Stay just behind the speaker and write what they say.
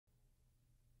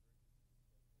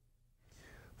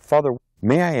Father,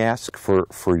 may I ask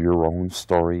for your own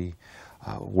story,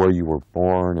 where you were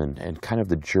born and kind of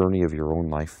the journey of your own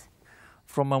life?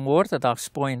 From an Orthodox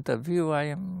point of view, I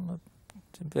am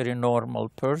a very normal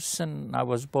person. I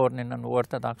was born in an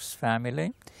Orthodox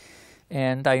family,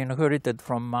 and I inherited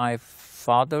from my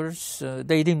fathers.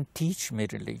 They didn't teach me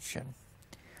religion.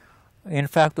 In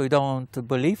fact, we don't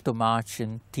believe too much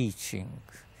in teaching,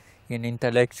 in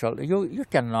intellectual. You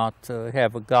cannot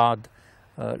have a God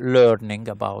learning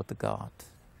about God.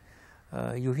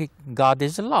 God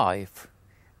is alive.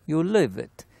 You live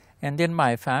it. And in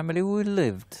my family, we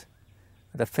lived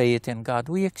the faith in God.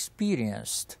 We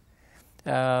experienced.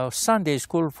 Sunday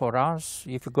school for us,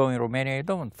 if you go in Romania, you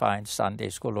don't find Sunday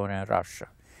school, or in Russia.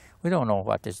 We don't know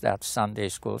what is that Sunday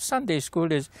school. Sunday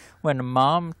school is when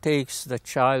mom takes the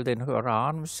child in her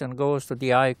arms and goes to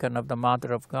the icon of the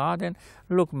Mother of God and,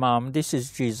 look, mom, this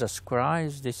is Jesus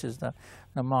Christ, this is the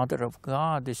Mother of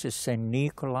God, this is St.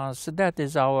 Nicholas. That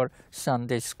is our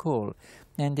Sunday school.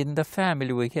 And in the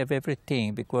family we have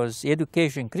everything, because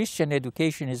education, Christian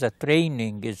education, is a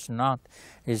training, is not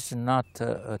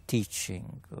a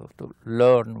teaching, to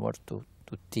learn or to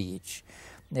teach.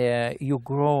 You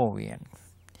grow in.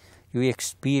 You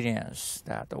experience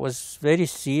that. It was very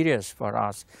serious for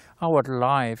us. Our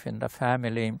life in the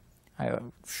family,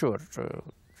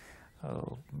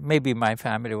 maybe my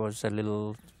family was a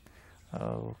little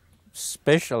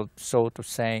special, so to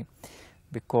say,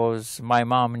 because my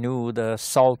mom knew the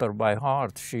Psalter by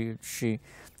heart. She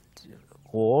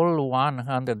all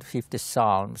 150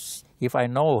 Psalms, if I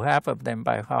know half of them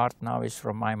by heart now, is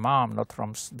from my mom, not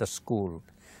from the school,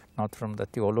 not from the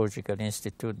theological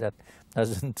institute that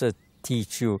doesn't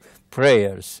teach you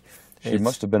prayers. She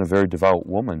must have been a very devout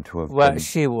woman to have been. Well,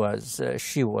 she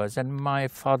was, and my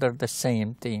father the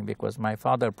same thing, because my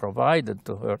father provided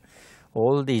to her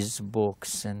all these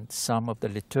books and some of the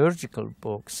liturgical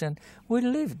books, and we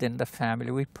lived in the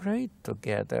family, we prayed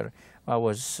together. I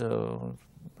was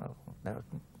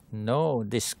no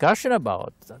discussion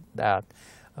about that.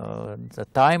 The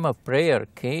time of prayer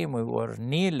came, we were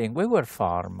kneeling, we were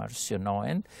farmers, you know,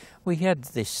 and we had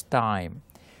this time.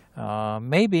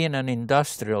 Maybe in an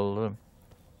industrial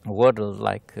world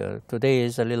like today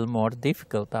is a little more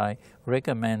difficult. I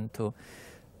recommend to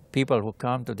people who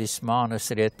come to this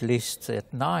monastery at least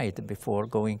at night before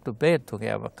going to bed to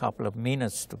have a couple of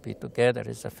minutes to be together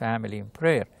as a family in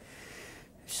prayer.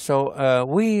 So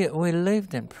we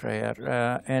lived in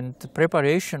prayer, and the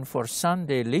preparation for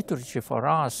Sunday liturgy for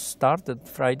us started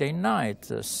Friday night.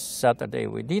 Saturday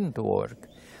we didn't work.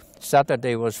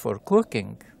 Saturday was for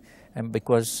cooking, and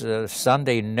because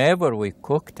Sunday never we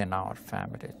cooked in our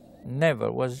family, never.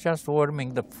 It was just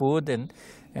warming the food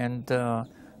and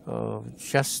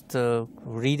just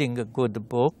reading a good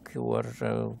book, or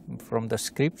from the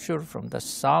scripture, from the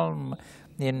psalm,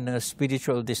 in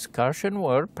spiritual discussion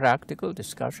or practical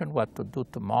discussion, what to do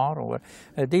tomorrow,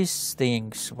 or these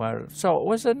things were. So it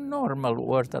was a normal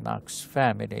Orthodox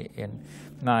family in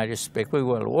my respect. We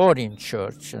were all in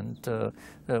church, and the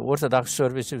Orthodox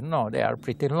services, no, they are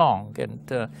pretty long, and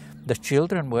the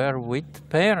children were with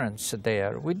parents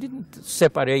there. We didn't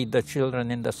separate the children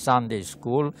in the Sunday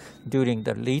school during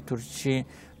the liturgy,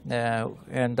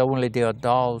 and only the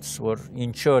adults were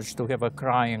in church to have a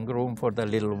crying room for the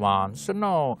little ones. So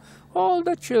no, all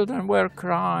the children were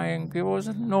crying. There was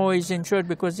a noise in church,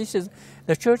 because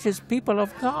the church is people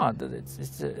of God.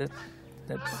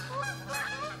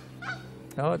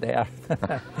 Oh, they are.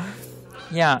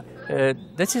 Yeah,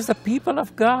 this is the people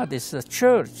of God. It's the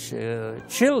church.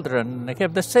 Children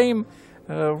have the same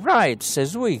rights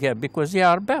as we have, because they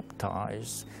are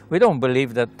baptized. We don't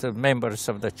believe that members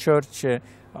of the church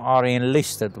are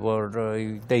enlisted, or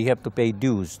they have to pay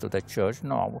dues to the church.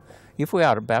 No, if we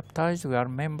are baptized, we are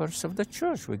members of the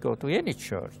church. We go to any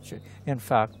church. In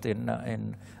fact,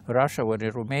 in Russia or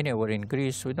in Romania or in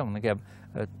Greece, we don't have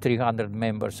 300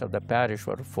 members of the parish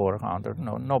or 400.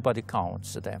 No, nobody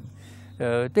counts them.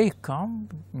 They come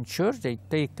in church, they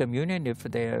take communion. If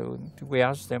we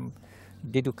ask them,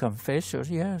 did you confess? Or,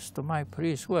 yes, to my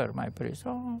priest. Where my priest?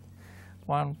 Oh,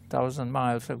 1,000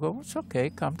 miles ago. It's okay,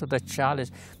 come to the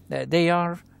chalice. They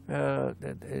are, there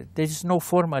is no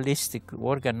formalistic,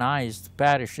 organized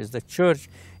parishes. The church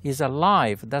is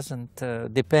alive, doesn't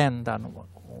depend on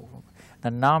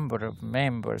the number of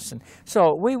members. And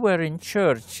so we were in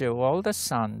church all the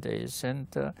Sundays, and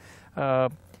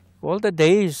all the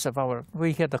days of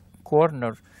we had a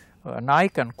corner, an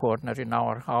icon corner in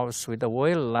our house with a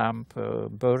oil lamp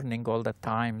burning all the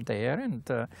time there,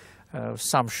 and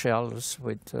some shelves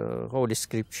with Holy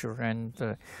Scripture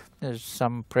and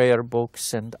some prayer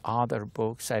books and other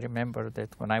books. I remember that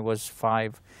when I was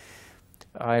 5,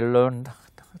 I learned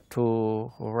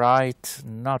to write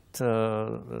not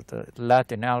the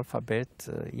Latin alphabet,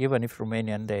 even if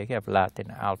Romanian they have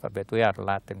Latin alphabet. We are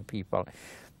Latin people,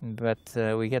 but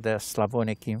we had a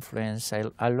Slavonic influence.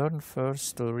 I learned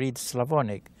first to read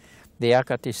Slavonic, the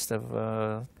Acatist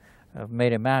of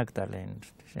Mary Magdalene.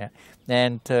 Yeah.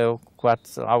 And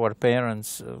what our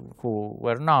parents, who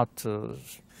were not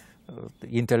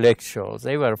intellectuals,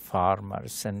 they were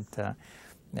farmers, and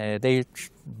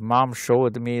Mom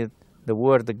showed me the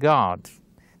word God.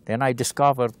 Then I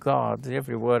discovered God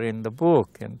everywhere in the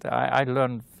book, and I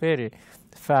learned very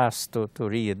fast to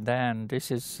read. Then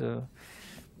this is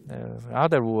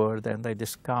other word, and I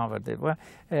discovered it. Well,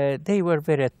 they were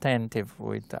very attentive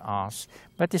with us,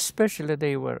 but especially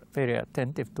they were very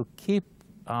attentive to keep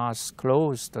us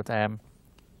close to them.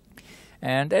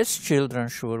 And as children,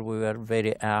 sure, we were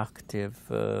very active.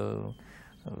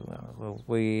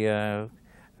 We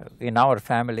in our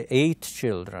family, 8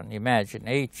 children. Imagine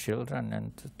 8 children,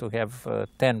 and to have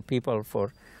 10 people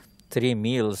for 3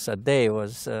 meals a day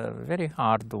was very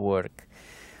hard work.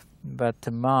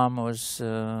 But Mom was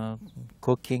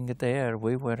cooking there.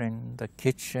 We were in the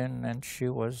kitchen, and she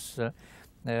was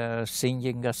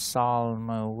singing a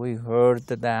psalm. We heard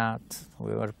that.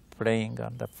 We were playing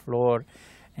on the floor.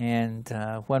 And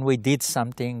when we did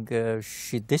something,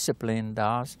 she disciplined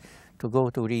us to go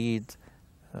to read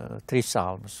 3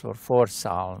 psalms or 4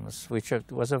 psalms, which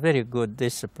was a very good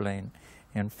discipline,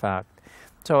 in fact.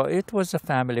 So it was a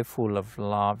family full of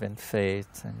love and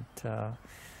faith, and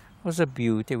it was a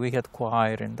beauty. We had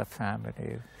choir in the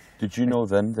family. Did you know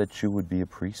then that you would be a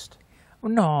priest?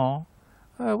 No,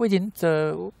 we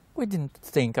didn't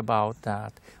think about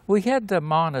that. We had the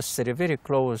monastery very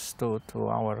close to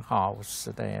our house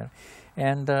there,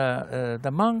 and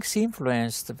the monks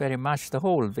influenced very much the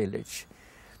whole village,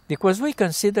 because we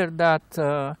consider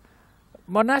that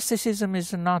monasticism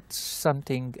is not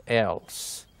something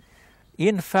else.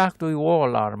 In fact, we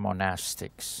all are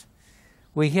monastics.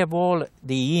 We have all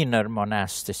the inner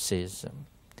monasticism.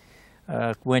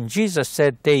 When Jesus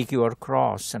said, "Take your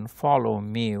cross and follow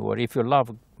me," or if you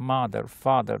love mother,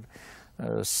 father,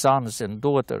 sons and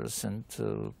daughters, and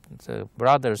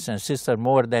brothers and sisters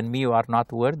more than me, you are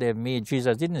not worthy of me.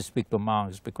 Jesus didn't speak to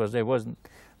monks because there was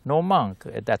no monk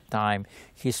at that time.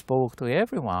 He spoke to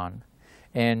everyone.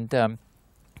 And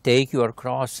take your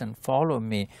cross and follow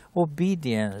me.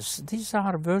 Obedience, these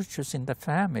are virtues in the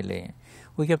family.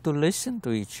 We have to listen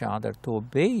to each other, to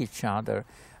obey each other.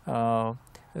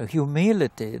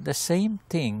 Humility, the same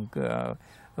thing.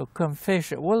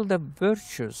 Confession, all the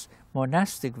virtues,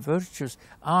 monastic virtues,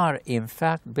 are in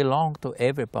fact belong to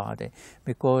everybody,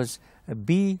 because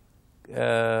be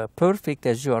perfect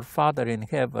as your Father in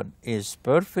heaven is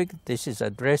perfect. This is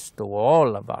addressed to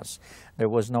all of us. There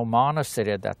was no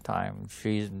monastery at that time.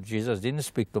 Jesus didn't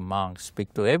speak to monks,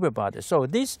 speak to everybody. So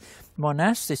this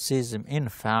monasticism, in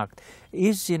fact,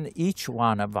 is in each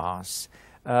one of us.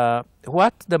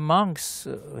 What the monks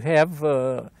have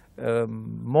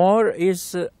more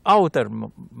is outer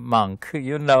monk.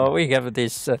 You know, we have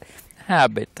this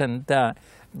habit, and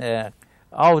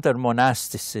outer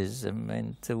monasticism,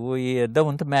 and we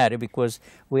don't marry because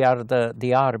we are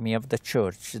the army of the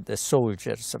church, the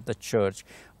soldiers of the church.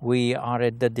 We are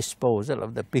at the disposal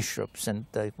of the bishops, and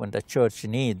when the church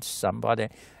needs somebody,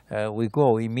 we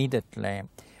go immediately.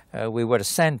 We were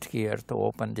sent here to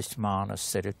open this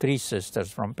monastery. 3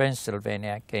 sisters from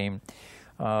Pennsylvania came.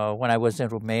 When I was in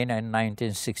Romania in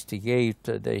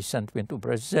 1968, they sent me to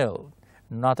Brazil.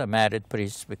 Not a married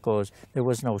priest, because there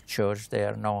was no church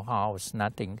there, no house,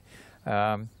 nothing.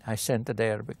 I sent it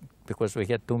there because we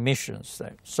had 2 missions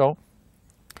there. So,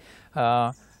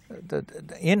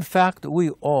 in fact, we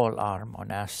all are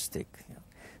monastic.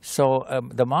 So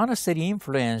the monastery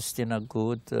influenced in a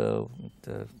good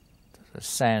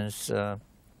sense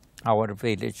our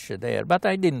village there. But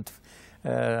I didn't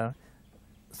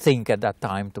think at that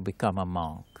time to become a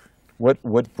monk.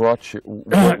 What brought you?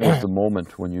 What was the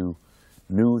moment when you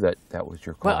knew that that was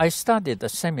your call? Well, I studied the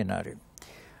seminary.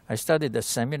 I studied the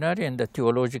seminary in the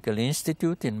Theological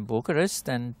Institute in Bucharest,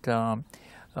 and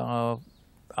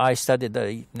I studied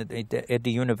at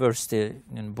the university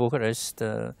in Bucharest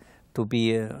to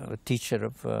be a teacher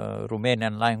of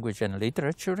Romanian language and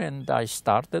literature, and I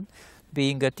started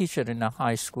being a teacher in a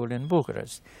high school in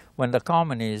Bucharest. When the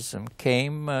communism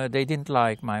came, they didn't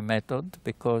like my method,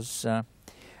 because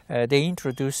they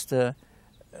introduced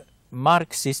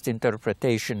Marxist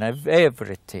interpretation of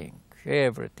everything,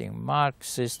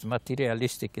 Marxist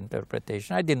materialistic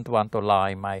interpretation. I didn't want to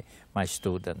lie my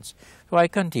students, so I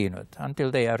continued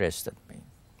until they arrested me.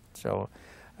 So,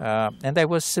 and I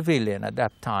was civilian at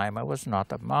that time. I was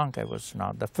not a monk. I was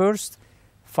not. The first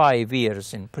 5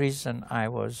 years in prison, I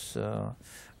was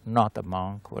not a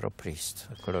monk or a priest,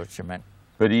 a clergyman.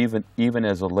 But even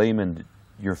as a layman,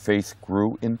 your faith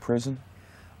grew in prison?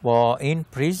 Well, in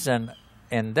prison,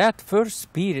 and that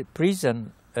first period,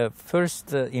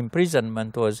 first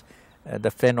imprisonment was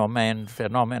the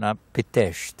phenomena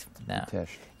Pitești.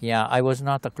 Yeah, I was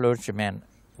not a clergyman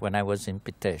when I was in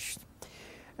Pitești.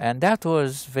 And that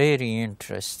was very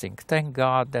interesting. Thank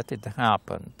God that it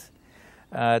happened.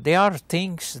 There are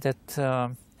things that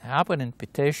happen in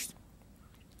Pitești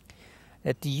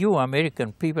that you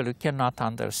American people, you cannot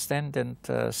understand, and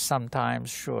sometimes,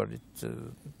 sure,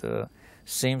 it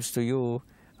seems to you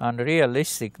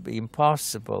unrealistic,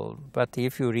 impossible. But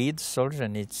if you read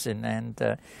Solzhenitsyn,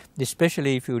 and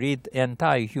especially if you read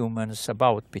Anti-Humans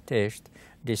about Pitești,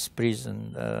 this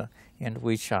prison in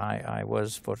which I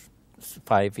was for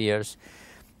 5 years,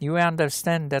 you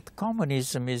understand that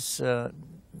communism is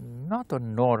not a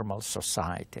normal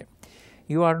society.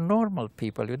 You are normal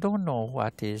people. You don't know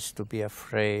what is to be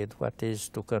afraid, what is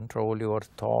to control your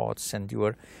thoughts, and you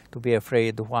are to be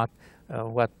afraid what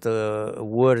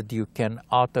word you can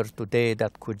utter today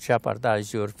that could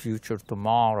jeopardize your future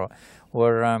tomorrow.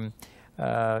 Or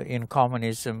in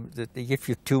communism, if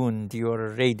you tuned your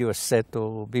radio set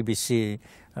to BBC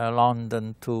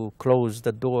London to close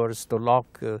the doors, to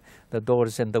lock the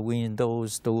doors and the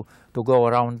windows, to go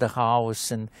around the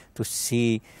house and to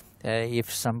see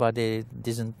if somebody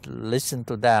didn't listen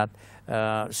to that,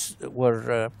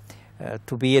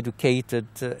 to be educated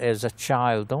as a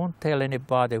child. Don't tell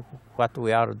anybody what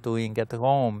we are doing at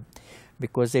home,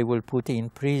 because they will put you in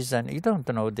prison. You don't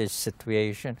know this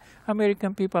situation.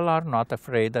 American people are not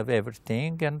afraid of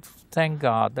everything, and thank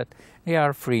God that they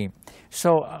are free.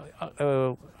 So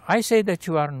I say that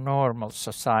you are normal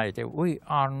society. We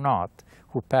are not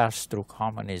who passed through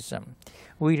communism.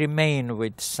 We remain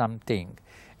with something.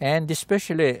 And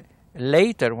especially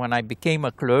later when I became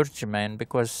a clergyman,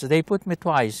 because they put me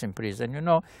twice in prison. You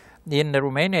know, in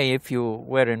Romania, if you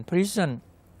were in prison,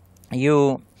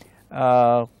 you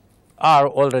are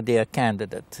already a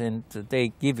candidate, and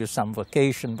they give you some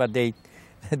vacation, but they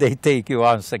take you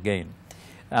once again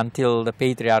until the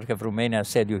Patriarch of Romania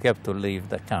said you have to leave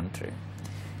the country.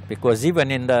 Because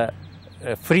even in the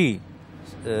free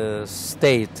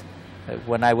state,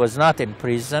 when I was not in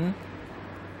prison,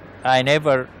 I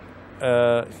never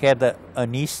had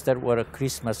an Easter or a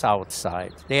Christmas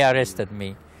outside. They arrested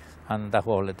me on the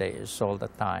holidays all the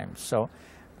time. So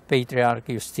Patriarch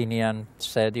Justinian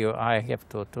said, I have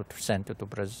to send you to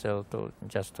Brazil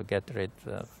just to get rid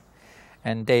of.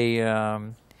 And they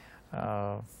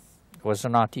was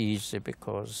not easy,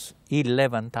 because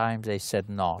 11 times they said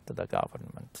no to the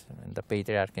government, and the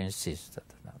Patriarch insisted.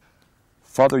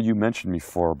 Father, you mentioned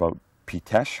before about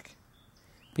Pitești.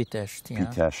 Pitești, yeah.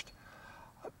 Pitești.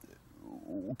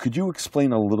 Could you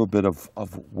explain a little bit of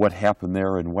what happened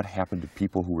there and what happened to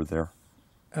people who were there?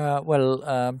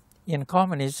 In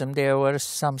communism there were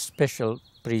some special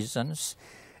prisons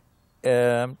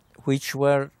which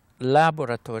were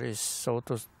laboratories, so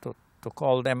to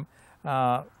call them,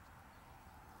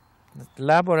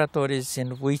 laboratories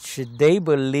in which they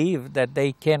believe that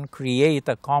they can create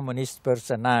a communist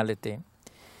personality.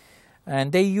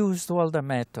 And they used all the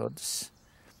methods.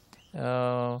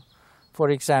 For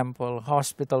example,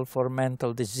 hospital for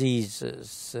mental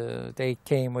diseases. They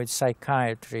came with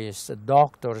psychiatrists.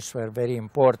 Doctors were very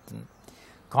important.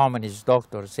 Communist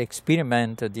doctors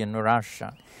experimented in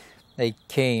Russia. They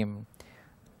came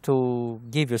to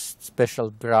give you special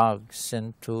drugs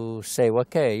and to say,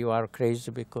 okay, you are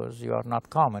crazy because you are not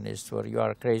communist, or you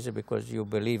are crazy because you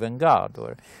believe in God,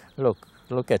 or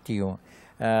look at you.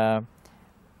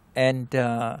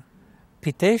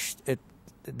 Pitești,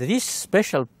 these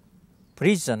special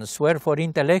prisons were for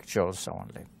intellectuals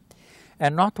only,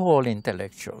 and not all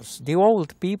intellectuals. The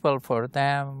old people, for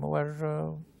them,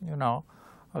 were,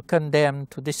 condemned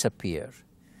to disappear.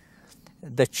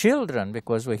 The children,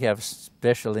 because we have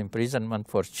special imprisonment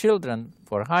for children,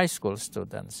 for high school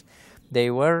students, they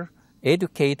were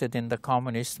educated in the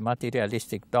communist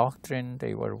materialistic doctrine,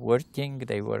 they were working,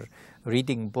 they were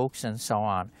reading books and so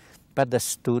on. But the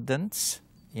students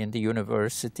in the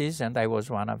universities, and I was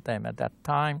one of them at that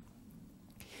time,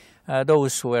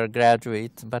 those who were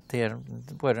graduate, but they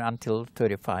were until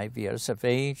 35 years of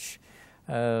age,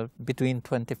 between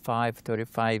 25,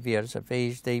 35 years of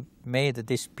age, they made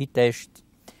this Pitești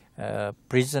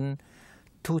prison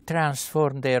to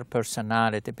transform their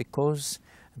personality, because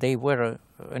they were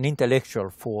an intellectual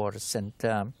force, and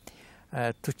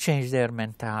to change their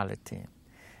mentality.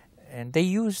 And they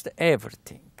used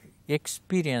everything,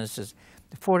 experiences.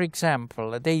 For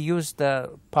example, they used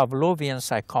the Pavlovian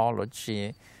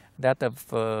psychology, that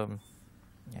of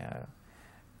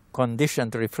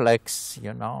conditioned reflex,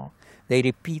 you know. They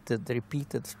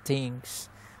repeated things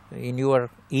in your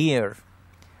ear.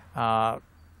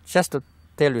 Just to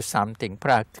tell you something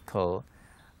practical,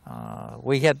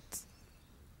 we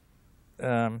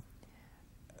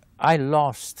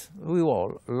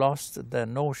all lost the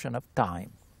notion of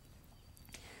time.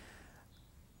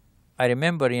 I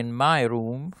remember in my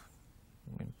room,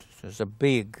 there's a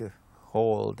big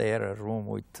hall there, a room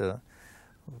with the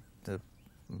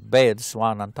beds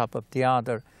one on top of the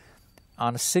other.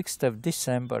 On 6th of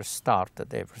December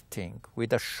started everything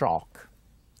with a shock.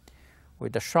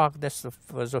 With a shock, that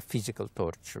was a physical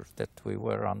torture, that we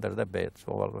were under the bed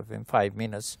all within 5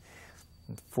 minutes,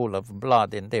 full of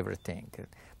blood and everything.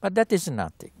 But that is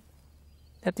nothing.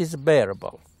 That is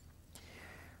bearable.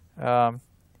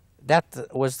 That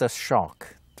was the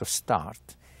shock to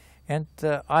start. And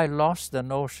I lost the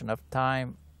notion of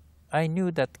time. I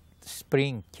knew that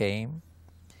spring came,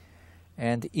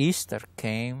 and Easter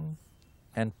came,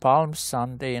 and Palm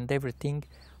Sunday and everything,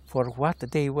 for what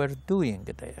they were doing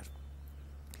there.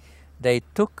 They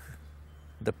took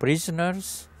the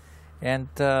prisoners, and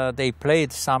they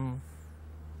played some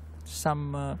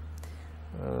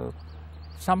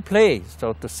play,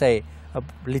 so to say,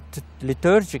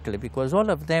 liturgically, because all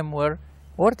of them were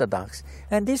Orthodox.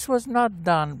 And this was not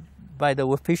done by the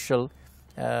official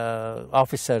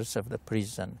officers of the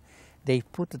prison. They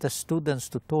put the students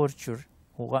to torture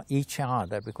each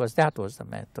other, because that was the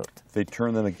method. They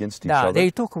turned them against each other?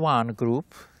 They took one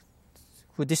group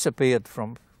who disappeared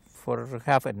for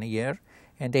half a year,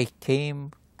 and they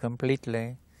came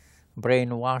completely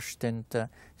brainwashed, and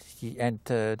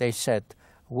they said,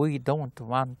 we don't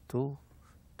want to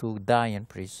die in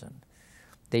prison.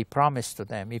 They promised to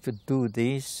them, if you do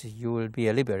this, you will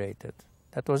be liberated.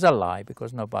 That was a lie,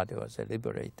 because nobody was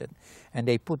liberated. And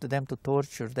they put them to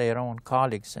torture their own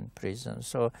colleagues in prison.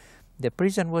 So the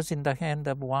prison was in the hand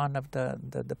of one of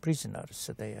the prisoners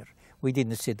there. We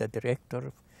didn't see the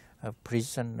director of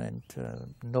prison, and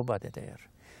nobody there.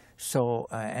 So,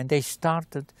 and they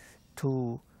started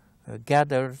to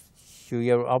gather.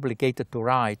 You are obligated to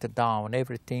write down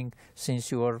everything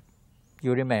since you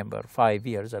remember, 5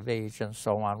 years of age and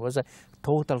so on. It was a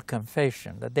total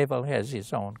confession. The devil has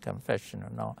his own confession,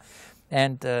 you know.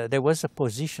 And there was a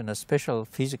position, a special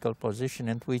physical position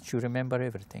in which you remember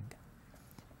everything.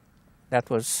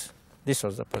 This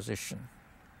was the position.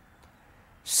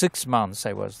 6 months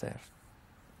I was there.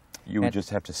 You would just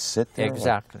have to sit there?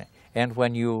 Exactly. And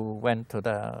when you went to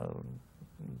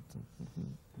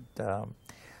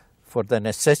for the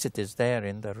necessities there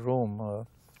in the room,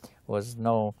 was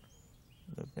no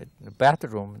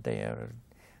bathroom there.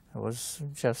 It was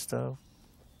just a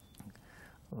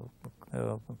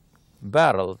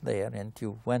barrel there, and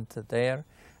you went there.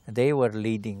 They were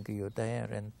leading you there,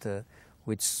 and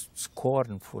with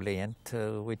scornfully, and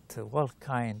with all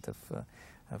kind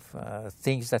of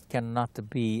things that cannot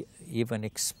be even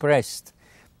expressed.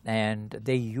 And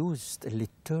they used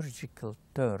liturgical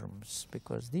terms,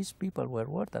 because these people were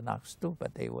Orthodox too,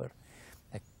 but they were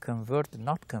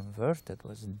not converted,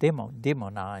 was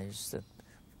demonized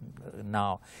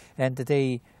now. And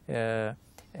they,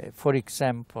 for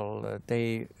example,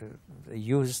 they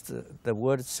used the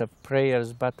words of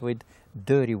prayers, but with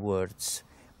dirty words,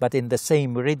 but in the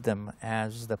same rhythm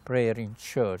as the prayer in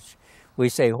church. We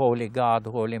say, Holy God,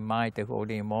 Holy Mighty,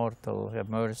 Holy Immortal, have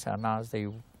mercy on us.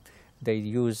 They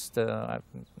used, I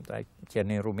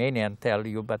can in Romanian tell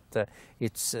you, but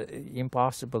it's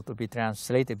impossible to be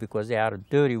translated, because they are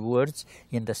dirty words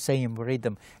in the same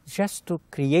rhythm, just to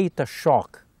create a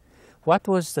shock. What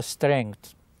was the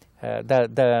strength,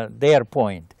 their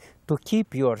point? To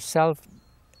keep yourself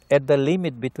at the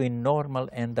limit between normal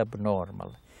and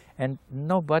abnormal. And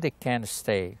nobody can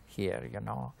stay here, you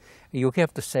know. You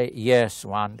have to say yes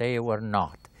one day or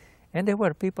not. And there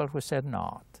were people who said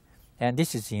not. And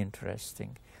this is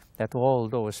interesting, that all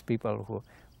those people who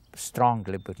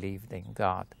strongly believed in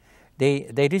God,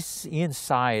 there is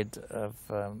inside of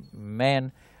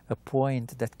men a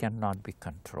point that cannot be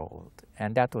controlled,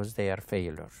 and that was their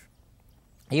failure.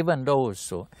 Even those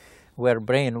who were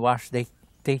brainwashed,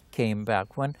 they came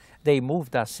back. When they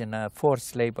moved us in a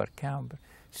forced labor camp,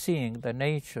 seeing the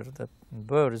nature, the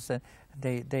birds,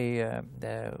 they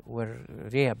were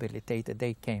rehabilitated.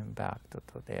 They came back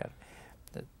to their...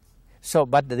 So,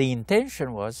 but the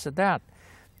intention was that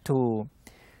to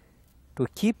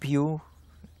keep you,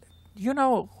 you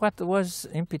know what was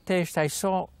in Pitești? I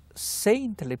saw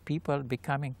saintly people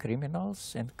becoming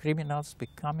criminals and criminals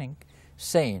becoming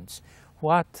saints.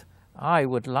 What I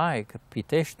would like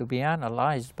Pitești to be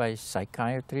analyzed by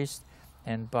psychiatrists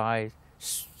and by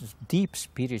deep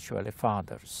spiritual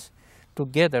fathers,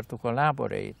 together to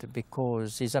collaborate,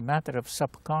 because it's a matter of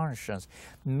subconscious.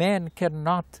 Man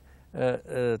cannot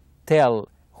tell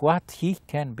what he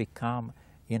can become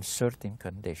in certain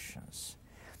conditions.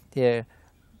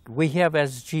 We have,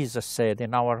 as Jesus said,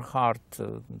 in our heart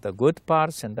the good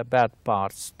parts and the bad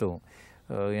parts too.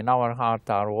 In our heart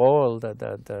are all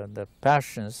the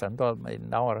passions, and all,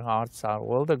 in our hearts are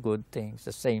all the good things,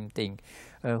 the same thing.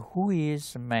 Who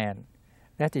is man?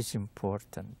 That is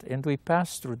important. And we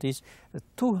passed through this.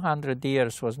 200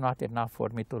 years was not enough for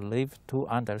me to live to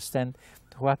understand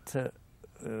what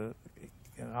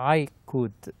I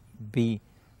could be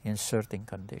in certain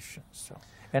conditions. So,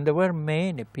 and there were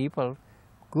many people,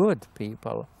 good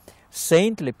people,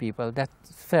 saintly people that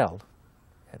fell,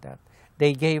 that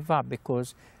they gave up,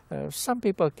 because some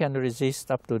people can resist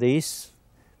up to this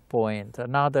point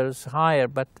and others higher,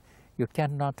 but you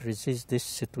cannot resist this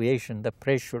situation, the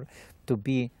pressure to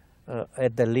be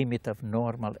at the limit of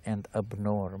normal and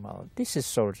abnormal. This is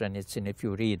Solzhenitsyn, if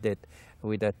you read it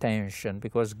with attention,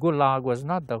 because Gulag was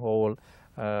not the whole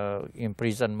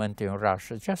imprisonment in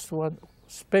Russia, just one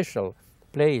special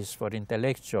place for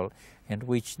intellectual in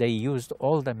which they used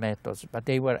all the methods, but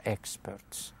they were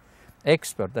experts.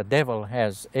 The devil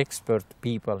has expert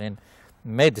people in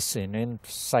medicine, in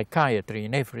psychiatry,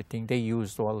 in everything. They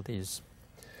used all these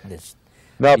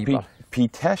now, people.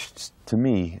 Pitești to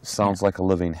me sounds like a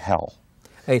living hell.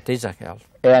 It is a hell.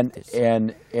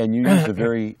 And you used a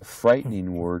very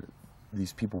frightening word.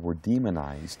 These people were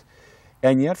demonized.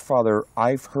 And yet, Father,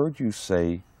 I've heard you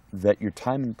say that your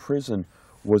time in prison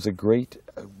was a great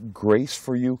grace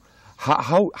for you.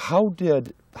 How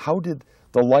did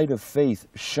the light of faith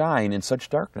shine in such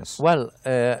darkness? Well,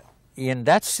 in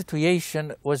that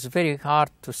situation, it was very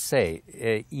hard to say.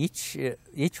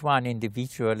 Each one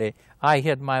individually, I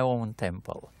had my own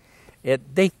temple.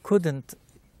 They couldn't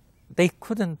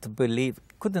believe,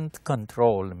 couldn't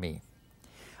control me.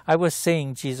 I was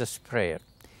saying Jesus' prayer.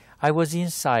 I was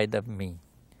inside of me.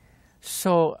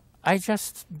 So I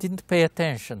just didn't pay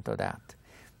attention to that.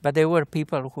 But there were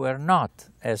people who were not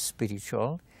as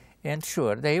spiritual, and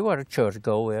sure, they were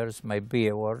churchgoers, maybe,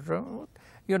 or,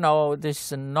 you know,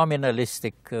 this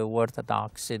nominalistic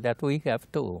orthodoxy that we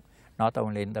have too, not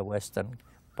only in the Western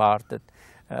part,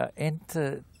 and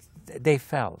they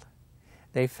fell.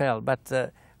 They fell,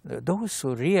 but those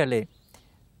who really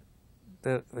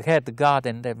had God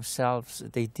in themselves,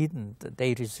 they didn't,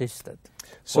 they resisted.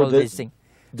 So all these things.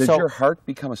 Did your heart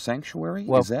become a sanctuary?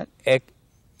 Well, is that?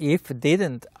 If it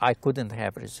didn't, I couldn't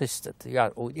have resisted. Yeah,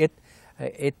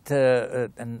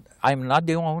 and I'm not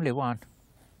the only one.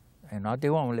 I'm not the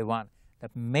only one.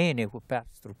 That many who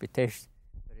passed through Pitești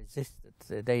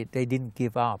resisted. They didn't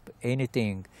give up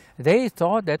anything. They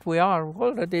thought that we are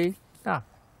already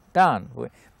done,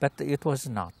 but it was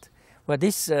not. Well,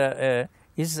 this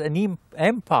is an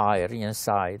empire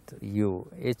inside you.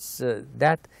 It's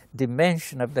that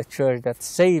dimension of the church that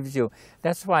saves you.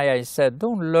 That's why I said,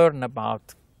 don't learn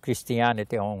about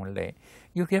Christianity only.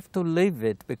 You have to live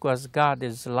it, because God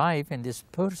is life in this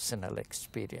personal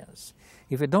experience.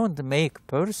 If you don't make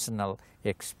personal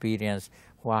experience,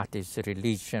 what is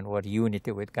religion or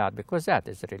unity with God? Because that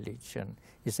is religion.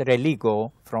 It's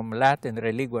religo, from Latin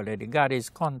religo, religare is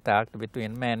contact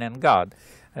between man and God.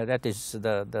 That is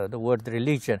the word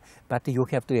religion. But you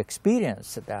have to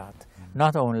experience that,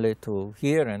 not only to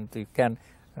hear, and you can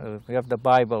you have the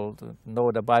Bible,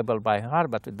 know the Bible by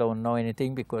heart, but you don't know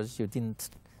anything because you didn't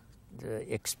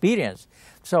experience.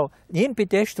 So in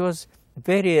Pitești was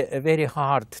very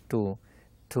hard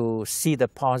to see the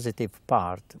positive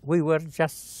part. We were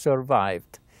just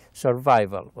survived.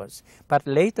 Survival was. But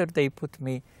later they put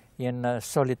me in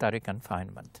solitary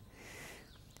confinement.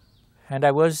 And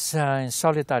I was in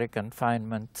solitary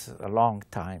confinement a long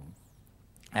time.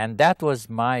 And that was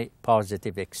my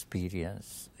positive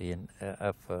experience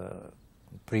of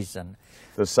prison.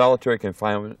 The solitary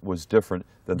confinement was different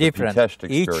than the Pitești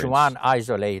experience. Each one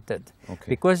isolated. Okay.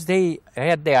 Because they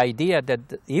had the idea that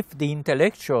if the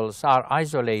intellectuals are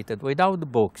isolated, without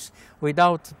books,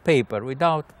 without paper,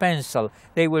 without pencil,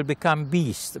 they will become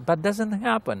beasts. But doesn't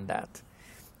happen that.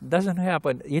 Doesn't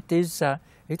happen. It is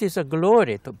a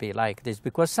glory to be like this,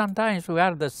 because sometimes we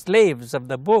are the slaves of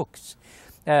the books.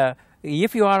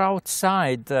 If you are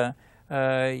outside,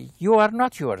 you are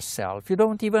not yourself. You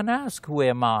don't even ask, who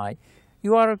am I?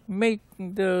 You are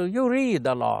you read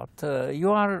a lot.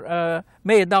 You are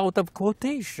made out of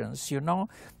quotations, you know,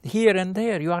 here and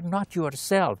there. You are not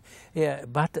yourself.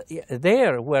 But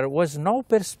there, where was no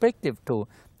perspective to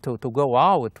go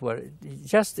out, where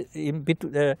just in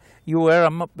you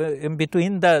were in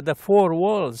between the four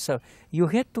walls. You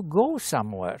had to go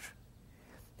somewhere.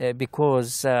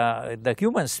 because the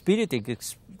human spirit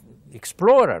is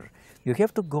explorer. You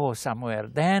have to go somewhere.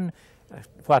 Then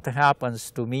what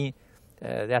happens to me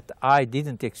that I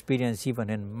didn't experience even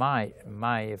in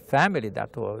my family,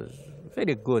 that was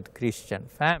very good Christian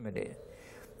family.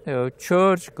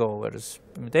 Churchgoers,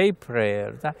 they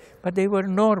pray, but they were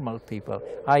normal people.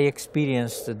 I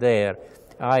experienced there.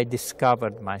 I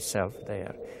discovered myself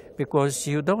there. Because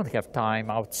you don't have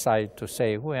time outside to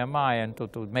say, who am I, and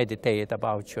to meditate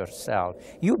about yourself.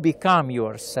 You become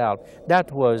yourself.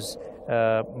 That was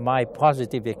my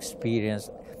positive experience.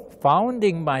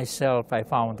 Founding myself, I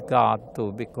found God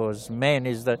too, because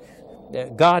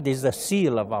God is the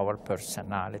seal of our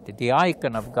personality. The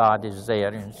icon of God is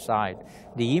there inside.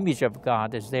 The image of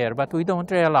God is there, but we don't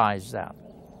realize that.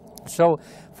 So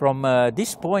from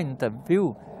this point of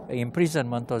view,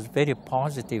 imprisonment was very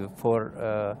positive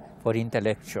for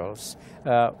intellectuals.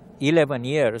 11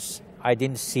 years, I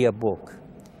didn't see a book.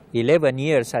 11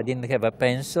 years, I didn't have a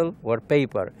pencil or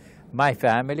paper. My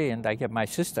family, and I have my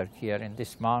sister here in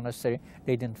this monastery,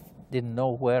 they didn't know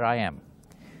where I am.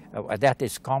 That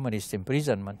is communist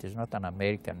imprisonment, is not an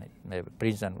American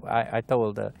prison. I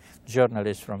told a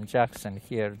journalist from Jackson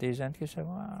here this, and he said,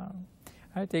 well,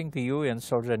 I think you and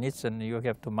Solzhenitsyn, you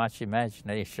have too much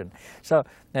imagination. So,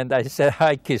 and I said,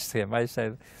 I kissed him. I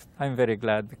said, I'm very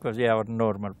glad, because we are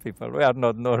normal people. We are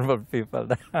not normal people.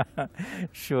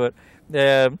 Sure.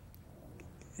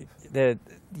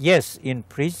 Yes, in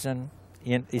prison,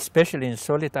 especially in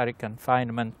solitary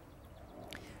confinement,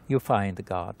 you find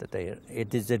God there.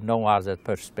 It is in no other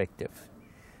perspective.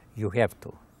 You have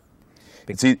to.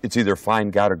 It's either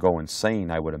find God or go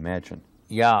insane, I would imagine.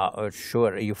 Yeah,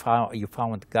 sure. You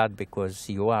found God because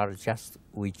you are just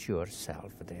with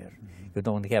yourself there. Mm-hmm. You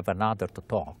don't have another to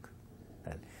talk,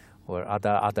 or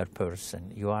other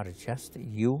person. You are just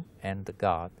you and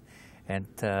God, and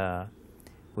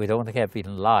we don't have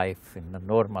in life, in the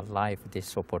normal life,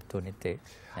 this opportunity.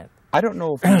 I don't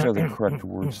know if these are the correct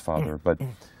words, Father, but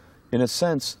in a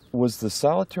sense, was the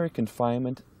solitary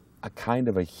confinement a kind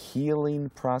of a healing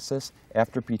process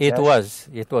after Pitești?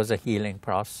 It was a healing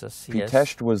process, yes.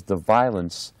 Pitești was the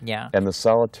violence, yeah, and the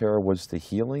solitary was the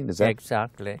healing? Is that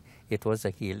exactly? It was a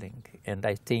healing, and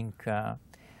I think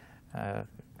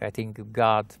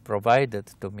God provided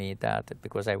to me that,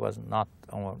 because I was not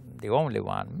the only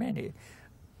one.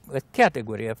 A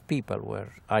category of people were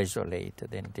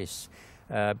isolated in this,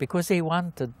 because they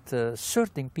wanted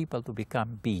certain people to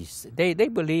become beasts. They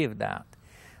believed that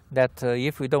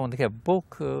if we don't have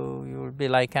book, you will be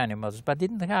like animals. But it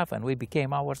didn't happen. We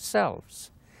became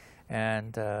ourselves.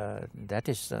 And that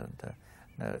is,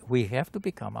 we have to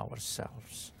become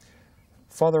ourselves.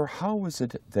 Father, how was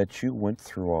it that you went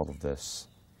through all of this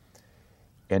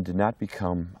and did not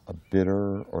become a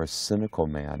bitter or a cynical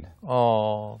man?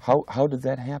 Oh. How did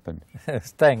that happen?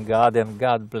 Thank God, and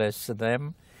God bless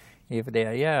them. If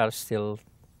they are still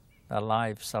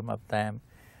alive, some of them.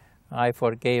 I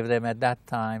forgave them at that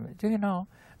time. Do you know,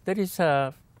 there is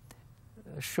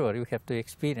sure, you have to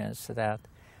experience that.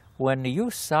 When you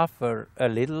suffer a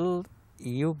little,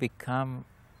 you become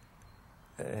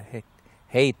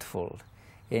hateful,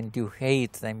 and you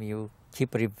hate them, you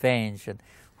keep revenge. And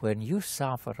when you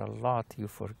suffer a lot, you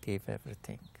forgive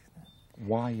everything.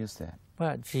 Why is that?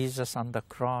 Well, Jesus on the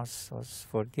cross was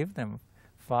forgive them,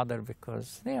 Father,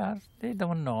 because they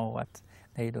don't know what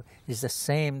they do. It's the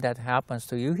same that happens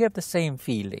to you. You have the same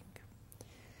feeling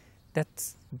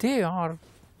that they are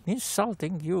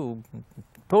insulting you,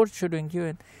 torturing you,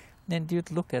 and then you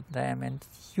look at them and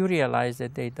you realize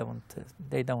that they don't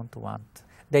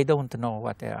know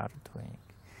what they are doing.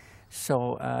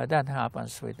 So that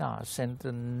happens with us, and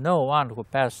no one who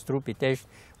passed through Pitești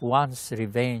wants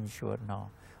revenge or no.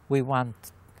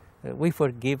 We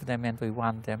forgive them, and we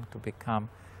want them to become,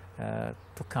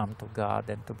 to come to God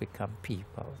and to become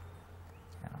people.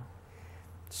 Yeah.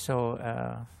 So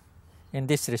in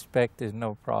this respect, there's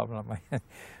no problem.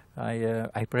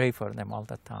 I pray for them all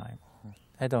the time.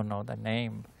 I don't know their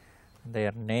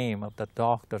name of the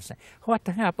doctors. What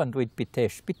happened with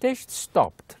Pitești? Pitești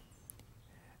stopped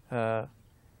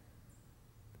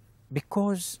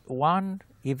because one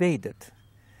evaded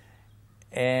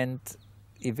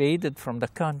from the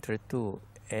country too.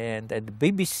 And at the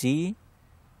BBC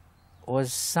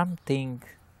was something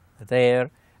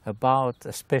there about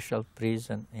a special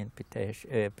prison in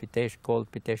Pitești called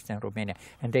Pitești in Romania.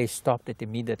 And they stopped it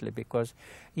immediately because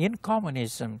in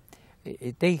communism,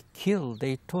 they kill,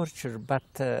 they torture, but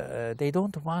they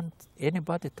don't want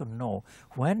anybody to know.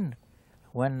 When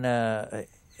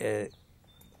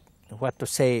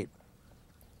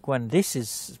this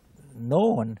is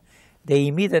known, they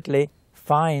immediately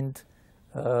find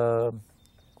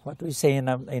what do we say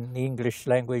in English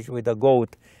language with a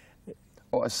goat?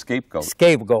 Oh, a scapegoat.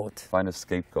 Scapegoat. Find a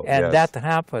scapegoat, And yes. that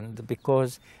happened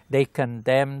because they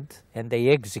condemned and they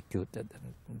executed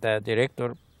the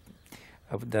director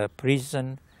of the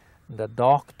prison, the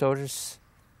doctors.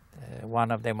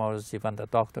 One of them was even the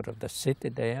doctor of the city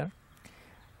there,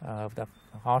 of the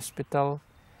hospital,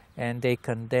 and they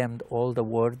condemned all the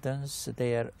wardens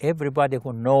there. Everybody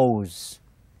who knows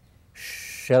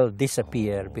shall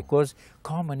disappear, because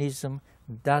communism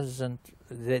doesn't,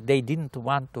 they didn't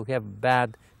want to have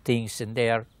bad things in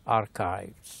their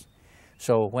archives.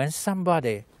 So when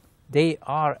somebody, they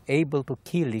are able to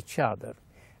kill each other,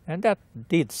 and that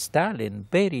did Stalin,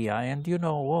 Beria, and you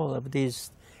know, all of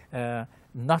these,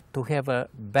 not to have a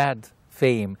bad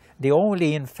fame. The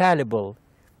only infallible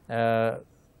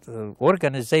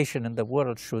organization in the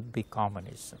world should be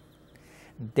communism.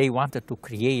 They wanted to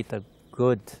create a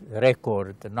good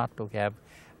record, not to have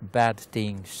bad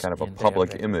things. Kind of a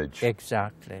public image.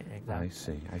 Exactly, exactly. I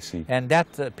see, I see. And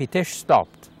that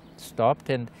Pitești stopped,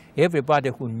 and everybody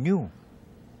who knew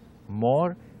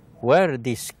more where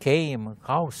this came,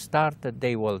 how started,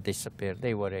 they all disappeared.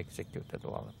 They were executed,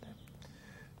 all of them.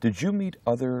 Did you meet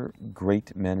other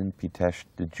great men in Pitești?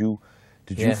 Did you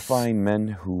Yes. find men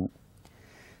who?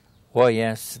 Oh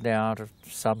yes, there are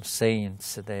some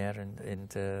saints there, and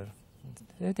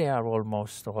they are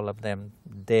almost all of them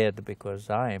dead, because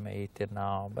I am 80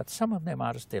 now, but some of them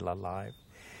are still alive.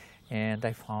 And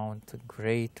I found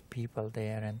great people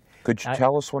there. And Could you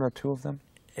tell us one or two of them?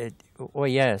 Oh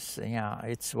yes, yeah.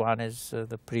 It's one is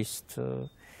the priest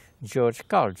George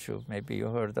Calciu. Maybe you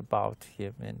heard about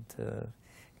him. And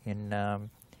in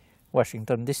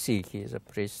Washington D.C. he is a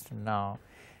priest now.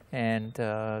 And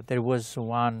there was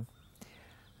one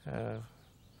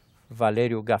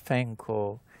Valeriu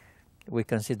Gafenko. We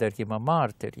consider him a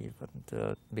martyr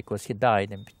even because he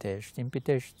died in Pitești. In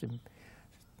Pitești,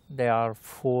 there are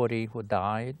 40 who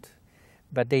died,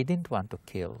 but they didn't want to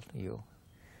kill you.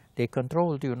 They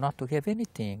controlled you not to have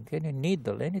anything, any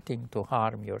needle, anything to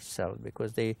harm yourself,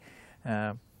 because they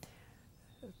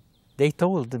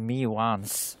told me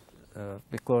once,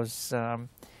 because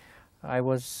I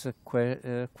was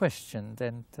questioned,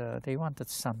 and they wanted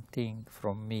something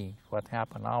from me, what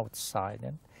happened outside,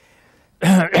 and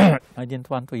I didn't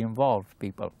want to involve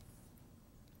people.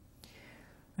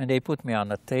 And they put me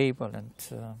on a table, and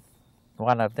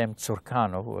one of them,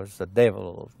 Țurcanu, who was the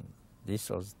devil, this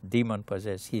was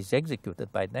demon-possessed, he's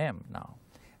executed by them now.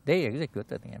 They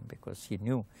executed him because he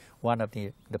knew one of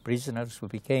the prisoners who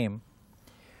became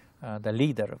the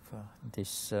leader of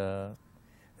this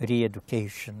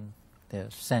re-education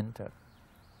center.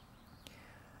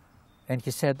 And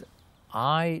he said,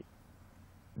 I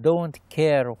don't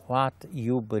care what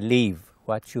you believe,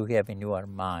 what you have in your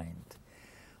mind.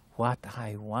 What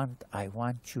I want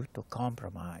you to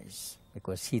compromise,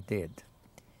 because he did.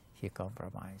 He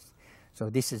compromised. So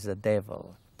this is the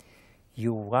devil.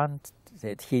 You want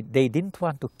that they didn't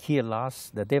want to kill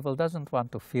us. The devil doesn't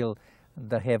want to fill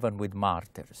the heaven with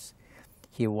martyrs.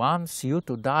 He wants you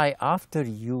to die after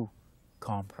you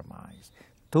compromise,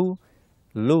 to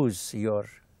lose your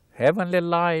heavenly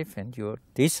life and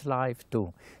this life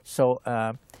too. So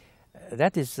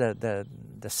that is the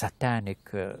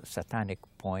satanic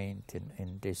point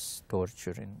in this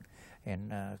torture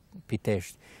in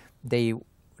Pitești. They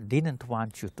didn't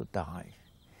want you to die.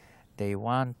 They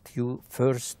want you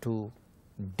first to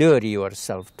dirty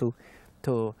yourself, to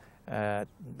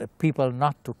the people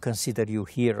not to consider you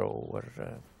hero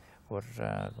or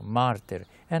martyr,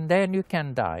 and then you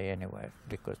can die anywhere.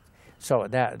 Because so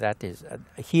that is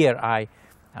here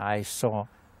I saw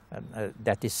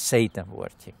that is Satan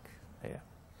working there.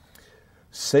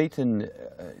 Satan,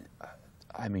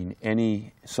 I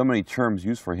mean, so many terms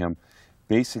used for him,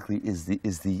 basically is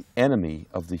the enemy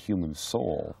of the human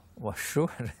soul. Well,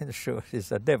 sure, he's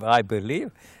the devil. I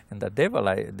believe in the devil.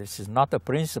 This is not a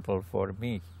principle for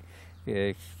me.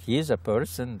 He is a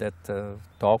person that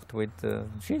talked with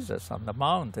Jesus on the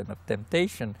mountain of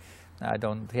temptation. I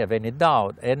don't have any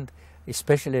doubt. And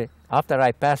especially after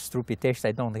I passed through Pitești,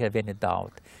 I don't have any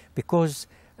doubt. Because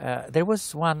there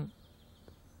was one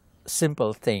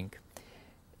simple thing.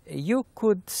 You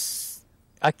could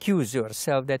accuse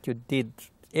yourself that you did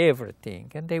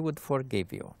everything, and they would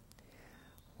forgive you.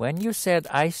 When you said,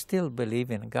 I still believe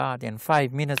in God, in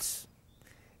 5 minutes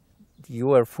you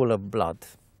were full of blood.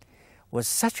 It was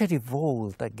such a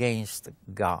revolt against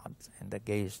God and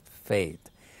against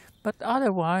faith. But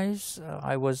otherwise,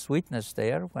 I was witness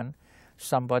there when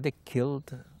somebody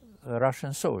killed a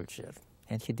Russian soldier,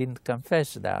 and he didn't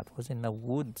confess that. It was in the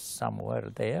woods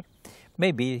somewhere there.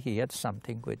 Maybe he had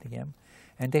something with him,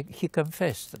 and he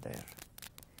confessed there.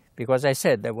 because I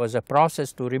said there was a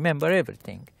process to remember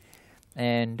everything,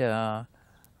 and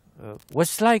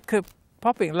was like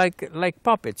popping, like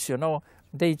puppets, you know.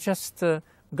 They just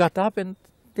got up and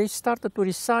they started to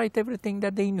recite everything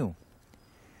that they knew.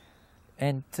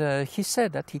 And he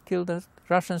said that he killed a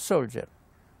Russian soldier.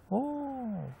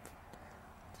 Oh,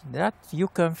 that you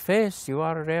confess, you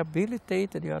are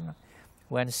rehabilitated. You are not.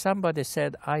 When somebody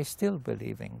said, I still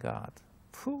believe in God,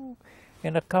 phew,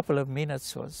 in a couple of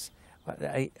minutes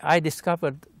I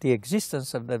discovered the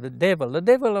existence of the devil. The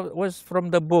devil was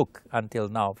from the book until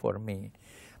now for me.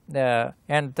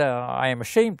 And I am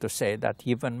ashamed to say that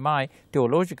even my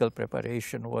theological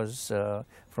preparation was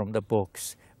from the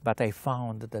books. But I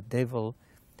found the devil,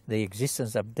 the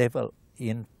existence of devil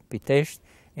in Pitești,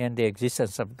 and the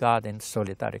existence of God in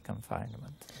solitary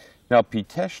confinement. Now,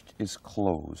 Pitești is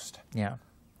closed. Yeah.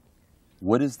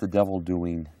 What is the devil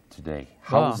doing today?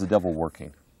 How is the devil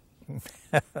working?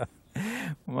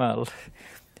 Well,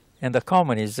 and the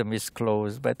communism is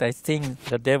closed, but I think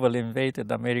the devil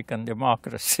invaded American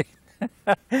democracy.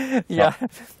 Yeah.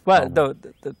 Well,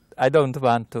 I don't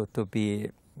want to be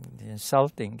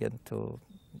insulting and to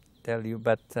tell you,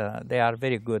 but there are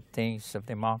very good things of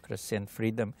democracy and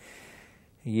freedom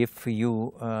if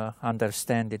you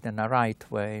understand it in the right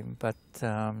way. But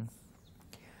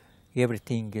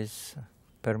everything is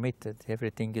permitted,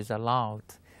 everything is allowed,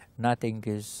 nothing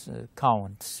is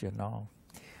counts, you know.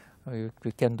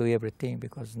 We can do everything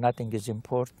because nothing is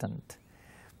important.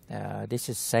 This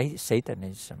is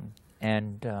Satanism,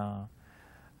 and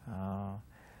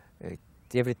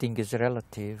everything is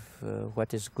relative.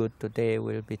 What is good today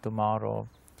will be tomorrow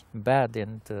bad,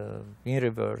 and in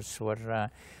reverse. Or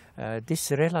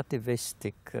this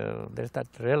relativistic, that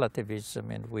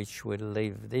relativism in which we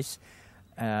live, this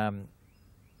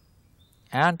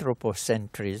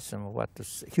anthropocentrism, what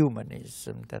is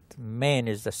humanism, that man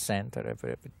is the center of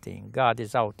everything. God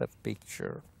is out of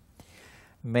picture.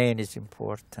 Man is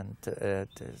important.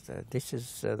 This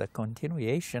is the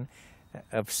continuation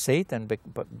of Satan,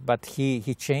 but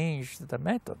he changed the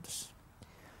methods.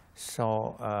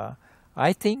 So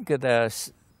I think the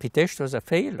Pitești was a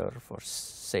failure for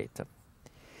Satan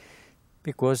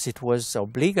because it was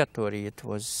obligatory. It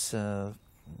was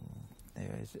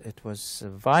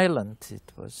violent.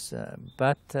 It was,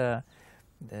 but the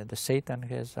Satan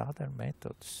has other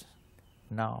methods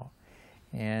now,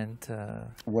 and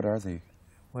what are they?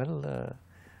 Well,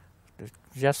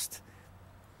 just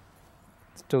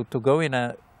to go in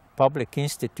a public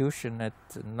institution and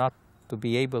not to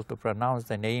be able to pronounce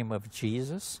the name of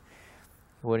Jesus,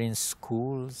 or in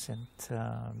schools, and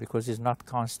because it's not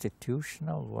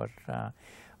constitutional, or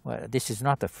well, this is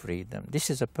not a freedom. This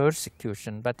is a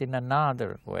persecution, but in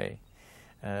another way,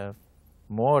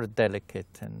 more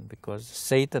delicate, and because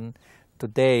Satan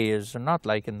today is not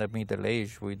like in the Middle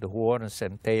Age with horns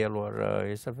and tail, or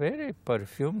is a very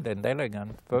perfumed and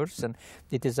elegant person.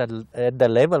 It is at the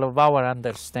level of our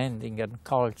understanding and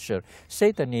culture.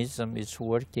 Satanism is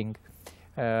working.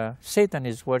 Satan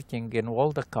is working in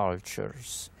all the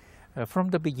cultures from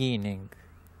the beginning,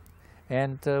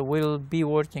 and will be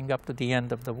working up to the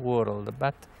end of the world.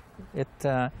 But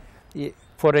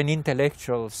for an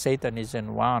intellectual, Satan is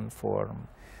in one form.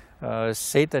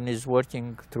 Satan is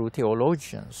working through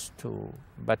theologians too,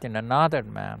 but in another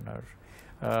manner.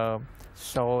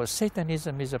 So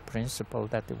Satanism is a principle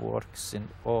that works in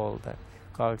all the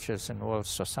cultures and all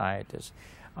societies.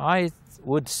 I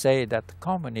would say that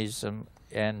communism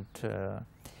and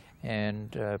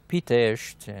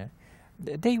Pitești,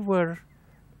 they were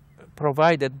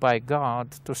provided by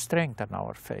God to strengthen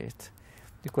our faith.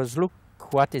 Because look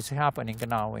what is happening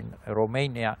now in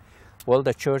Romania. All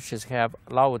the churches have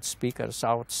loudspeakers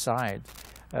outside.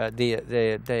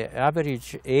 The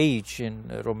average age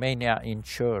in Romania in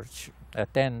church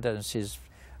attendance is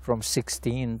from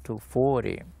 16 to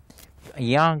 40.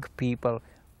 Young people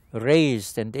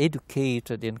raised and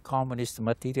educated in communist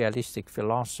materialistic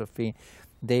philosophy,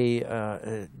 they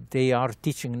are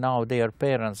teaching now their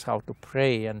parents how to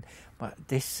pray, and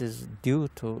this is due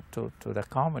to the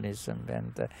communism.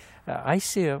 And I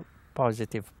see a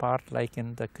positive part, like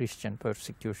in the Christian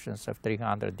persecutions of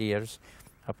 300 years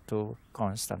up to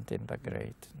Constantine the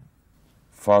Great.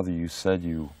 Father, you said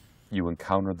you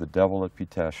encountered the devil at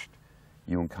Pitești.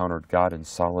 You encountered God in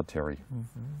solitary.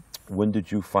 Mm-hmm. When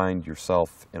did you find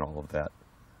yourself in all of that?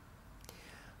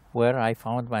 Where I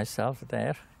found myself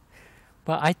there?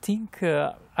 But I think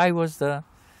I was the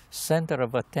center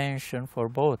of attention for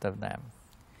both of them,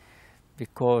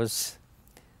 because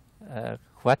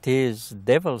what is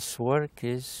devil's work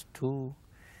is to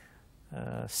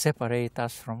separate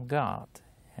us from God,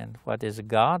 and what is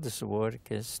God's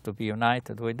work is to be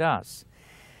united with us.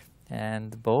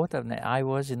 and both of them, I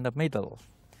was in the middle.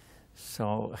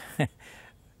 So,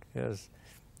 because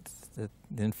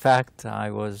in fact, I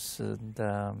was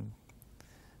the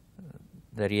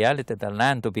reality, the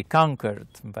land to be conquered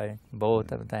by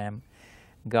both of them.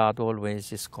 God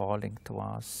always is calling to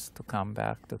us to come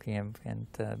back to Him, and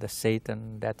the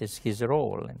Satan, that is his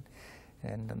role,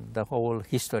 and the whole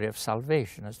history of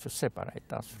salvation is to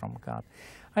separate us from God.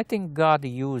 I think God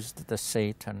used the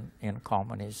Satan in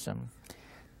communism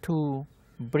to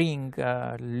bring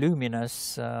a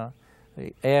luminous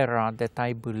era that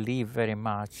I believe very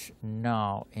much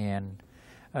now in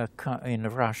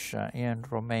Russia, in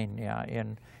Romania,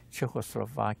 in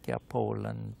Czechoslovakia,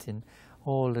 Poland, in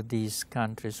all of these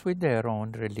countries with their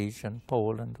own religion,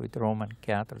 Poland with Roman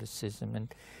Catholicism,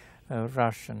 and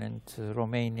Russian and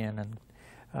Romanian.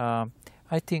 And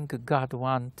I think God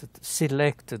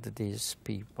selected these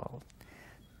people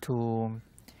to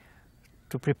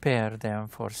prepare them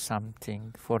for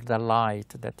something, for the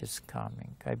light that is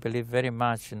coming. I believe very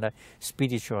much in the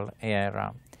spiritual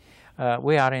era.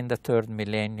 We are in the third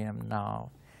millennium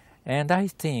now, and I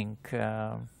think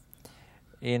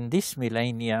in this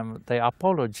millennium, the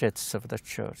apologists of the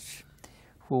church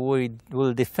who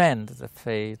will defend the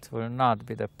faith will not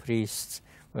be the priests,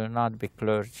 will not be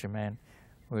clergymen,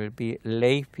 will be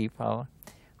lay people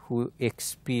who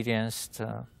experienced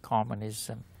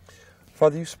communism.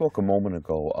 Father, you spoke a moment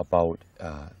ago about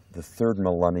the third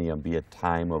millennium be a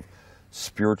time of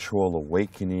spiritual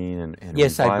awakening and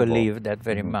yes, revival. I believe that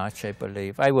very much, I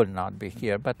believe. I will not be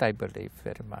here, but I believe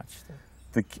very much that.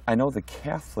 I know the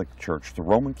Catholic Church, the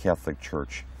Roman Catholic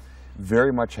Church,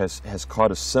 very much has caught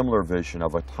a similar vision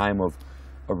of a time of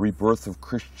a rebirth of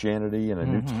Christianity and a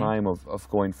new time of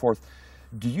going forth.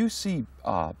 Do you see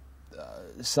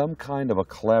some kind of a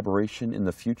collaboration in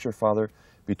the future, Father,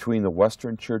 between the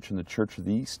Western Church and the Church of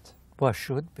the East? Well, it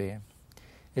should be.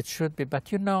 It should be.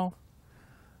 But you know,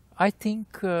 I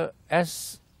think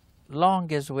as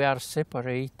long as we are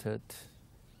separated,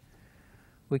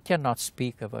 we cannot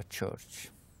speak of a church.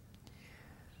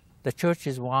 The church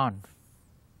is one.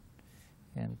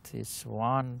 And it's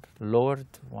one Lord,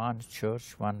 one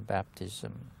church, one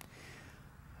baptism.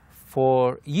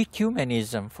 For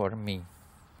ecumenism, for me,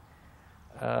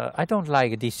 I don't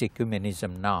like this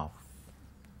ecumenism now.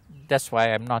 That's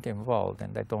why I'm not involved,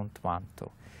 and I don't want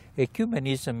to.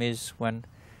 Ecumenism is when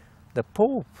the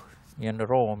Pope in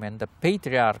Rome and the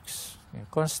patriarchs in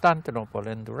Constantinople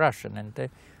and Russia, and they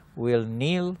will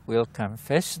kneel, will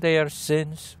confess their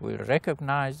sins, will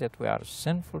recognize that we are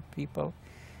sinful people,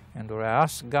 and will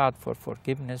ask God for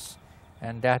forgiveness,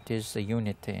 and that is the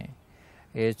unity.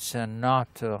 It's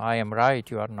not, I am right,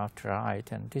 you are not right,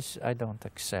 and this, I don't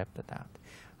accept that.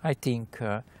 I think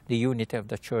the unity of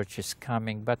the church is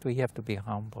coming, but we have to be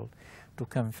humble, to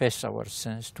confess our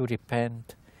sins, to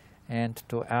repent, and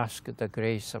to ask the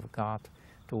grace of God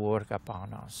to work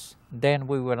upon us. Then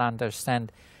we will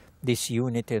understand this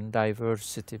unity and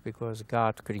diversity, because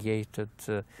God created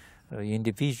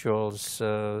individuals,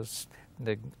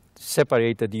 the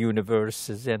separated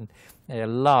universes, and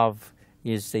love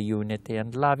is the unity,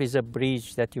 and love is a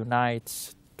bridge that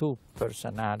unites two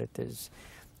personalities.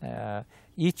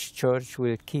 Each church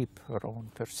will keep her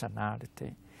own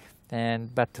personality,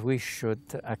 but we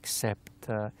should accept,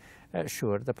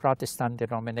 sure, the Protestant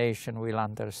denomination will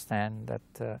understand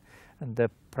that the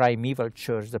primeval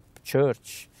church, the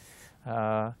church,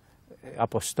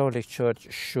 apostolic church,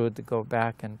 should go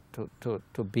back and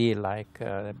to be like,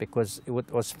 because it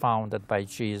was founded by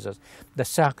Jesus. The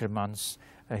sacraments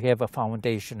have a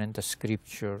foundation in the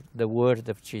scripture, the word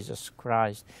of Jesus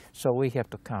Christ. So we have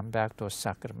to come back to a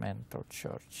sacramental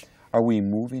church. Are we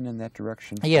moving in that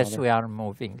direction, Father? Yes, we are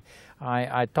moving.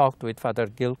 I talked with Father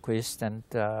Gilchrist and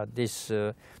this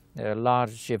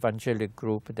large evangelic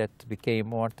group that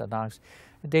became Orthodox.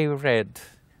 They read,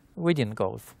 we didn't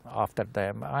go after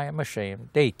them. I am ashamed.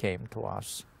 They came to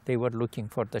us. They were looking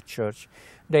for the church.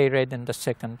 They read in the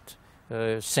 2nd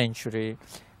century,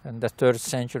 in the 3rd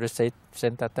century,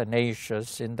 St.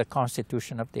 Athanasius, in the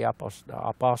Constitution of the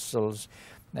Apostles,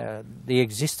 the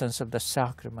existence of the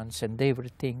sacraments and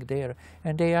everything there.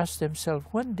 And they asked themselves,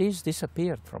 when these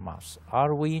disappeared from us?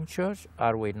 Are we in church?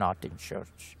 Are we not in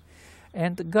church?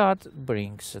 And God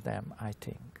brings them, I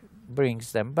think,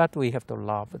 brings them, but we have to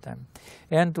love them.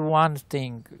 And one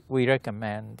thing we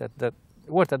recommend that the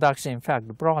Orthodoxy, in fact,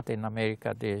 brought in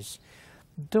America this,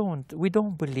 we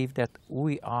don't believe that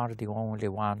we are the only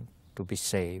one to be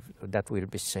saved, that will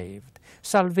be saved.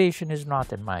 Salvation is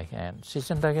not in my hands.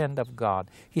 It's in the hand of God.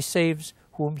 He saves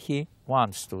whom he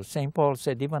wants to. St. Paul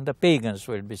said even the pagans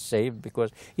will be saved,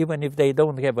 because even if they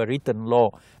don't have a written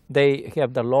law, they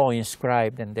have the law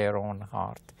inscribed in their own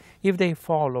heart. If they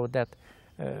follow that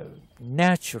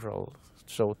natural,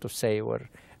 so to say, or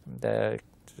the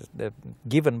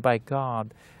given by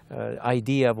God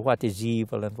idea of what is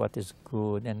evil and what is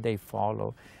good, and they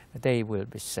follow, they will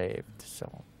be saved.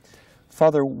 So,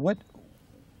 Father, what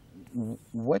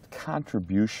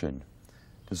contribution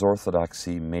does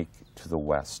Orthodoxy make to the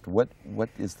West? What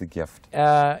is the gift?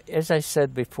 As I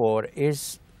said before,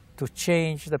 is to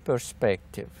change the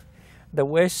perspective. The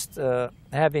West,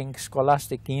 having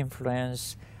scholastic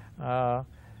influence,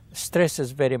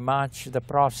 stresses very much the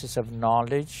process of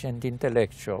knowledge and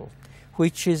intellectual,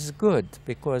 which is good,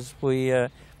 because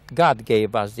God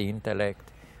gave us the intellect.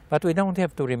 But we don't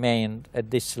have to remain at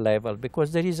this level,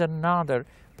 because there is another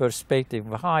perspective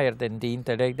higher than the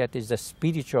intellect, that is the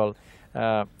spiritual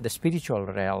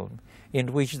realm,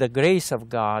 in which the grace of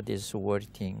God is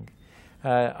working.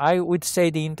 I would say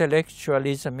the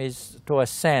intellectualism is to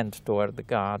ascend toward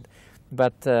God,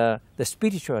 but the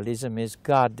spiritualism is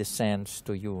God descends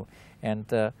to you and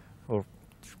or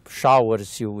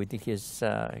showers you with His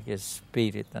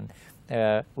Spirit, and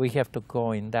we have to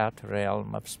go in that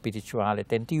realm of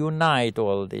spirituality and to unite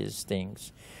all these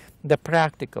things, the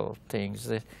practical things,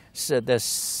 the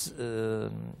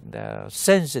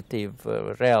sensitive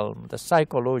realm, the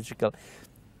psychological,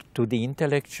 to the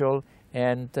intellectual,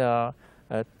 and to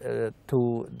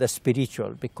the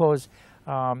spiritual, because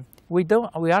we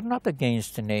are not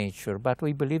against nature, but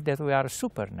we believe that we are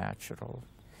supernatural,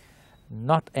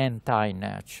 not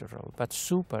anti-natural, but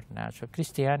supernatural.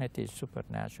 Christianity is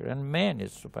supernatural, and man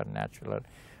is supernatural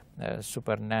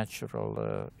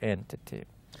entity.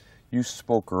 You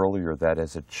spoke earlier that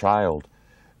as a child,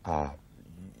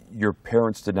 your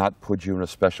parents did not put you in a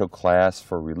special class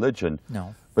for religion,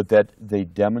 no, but that they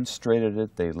demonstrated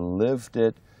it, they lived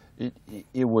it.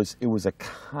 It was a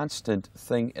constant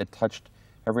thing. It touched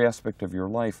every aspect of your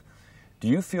life. Do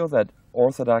you feel that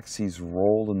Orthodoxy's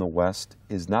role in the West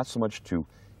is not so much to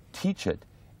teach it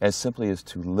as simply as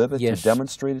to live it, yes, to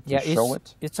demonstrate it, to show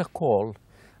it? It's a call.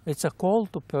 It's a call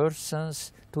to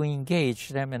persons to engage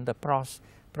them in the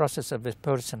process of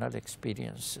personal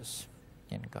experiences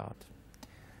in God.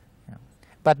 Yeah.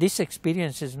 But this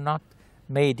experience is not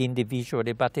made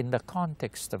individually, but in the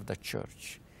context of the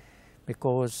church,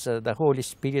 because the Holy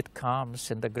Spirit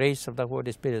comes, and the grace of the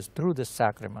Holy Spirit is through the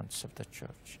sacraments of the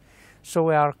church. So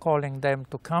we are calling them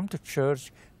to come to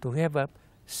church to have a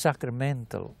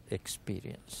sacramental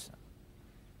experience.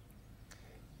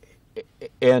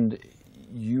 And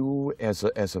you, as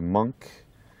a monk,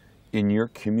 in your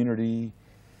community,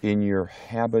 in your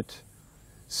habit,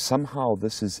 somehow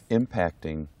this is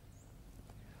impacting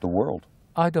the world.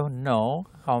 I don't know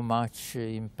how much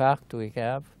impact we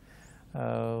have.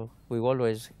 We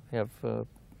always have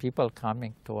people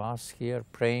coming to us here,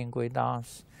 praying with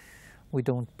us. We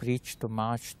don't preach too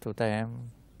much to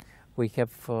them. We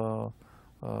have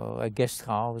a guest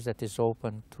house that is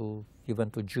open to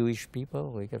even to Jewish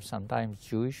people. We have sometimes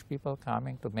Jewish people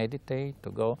coming to meditate,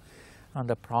 to go on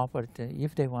the property.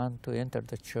 If they want to enter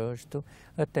the church to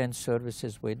attend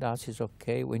services with us, is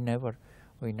okay. We never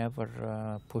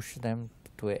push them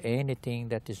to anything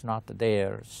that is not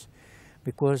theirs,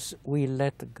 because we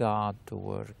let God to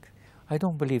work. I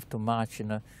don't believe too much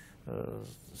in a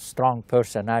strong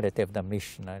personality of the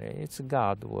missionary. It's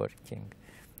God working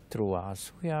through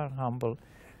us. We are humble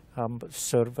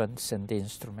servants and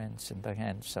instruments in the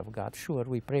hands of God. Sure,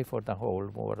 we pray for the whole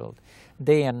world.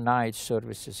 Day and night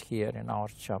services here in our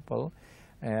chapel.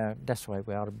 That's why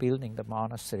we are building the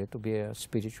monastery to be a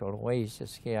spiritual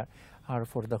oasis here, are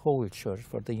for the whole church,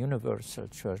 for the universal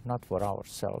church, not for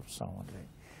ourselves only.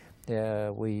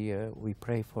 We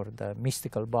pray for the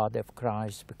mystical body of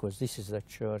Christ, because this is the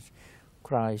church.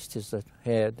 Christ is the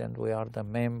head, and we are the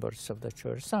members of the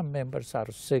church. Some members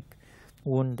are sick,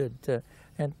 wounded,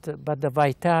 but the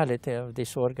vitality of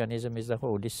this organism is the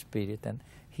Holy Spirit, and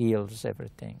heals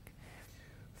everything.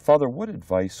 Father, what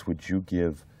advice would you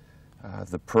give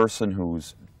the person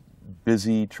who's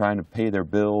busy trying to pay their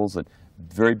bills and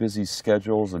very busy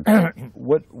schedules, and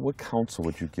what counsel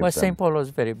would you give them? Well, St. Paul was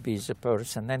a very busy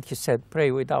person, and he said, pray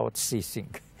without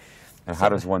ceasing. And how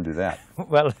does one do that?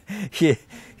 Well, he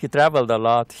traveled a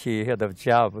lot, he had a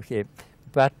job,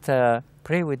 but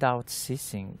pray without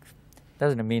ceasing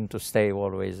doesn't mean to stay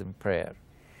always in prayer.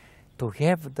 To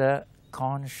have the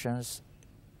conscience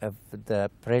of the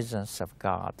presence of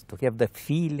God, to have the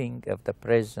feeling of the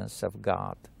presence of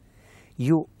God.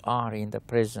 You are in the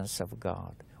presence of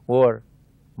God, or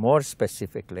more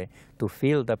specifically, to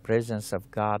feel the presence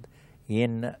of God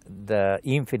in the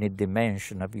infinite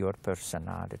dimension of your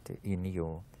personality in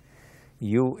you.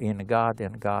 You in God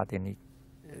and God in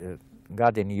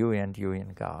you and you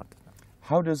in God.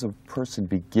 How does a person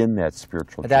begin that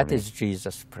spiritual journey? That is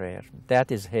Jesus' prayer.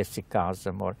 That is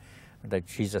hesychasm, or the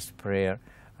Jesus prayer.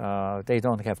 They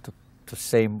don't have to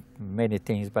say many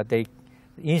things, but they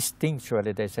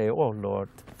instinctually they say, "Oh Lord."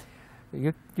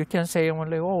 You can say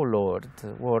only, "Oh Lord,"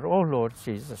 or "Oh Lord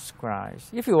Jesus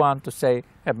Christ." If you want to say,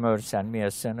 "Have mercy on me,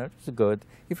 a sinner," it's good.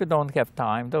 If you don't have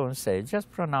time, don't say.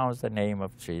 Just pronounce the name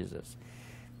of Jesus.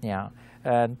 Yeah,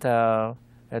 and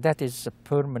that is a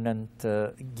permanent,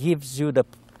 gives you the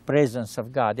presence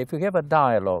of God. If you have a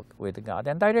dialogue with God,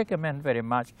 and I recommend very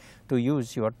much to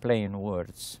use your plain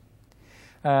words.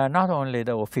 Not only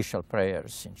the official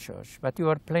prayers in church, but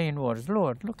your plain words.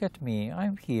 "Lord, look at me,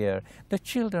 I'm here. The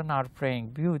children are praying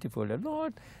beautifully.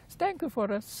 Lord, thank you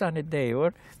for a sunny day,"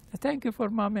 or "Thank you for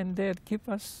mom and dad, keep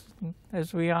us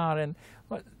as we are." And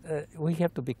we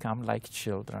have to become like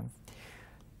children.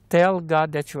 Tell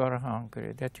God that you are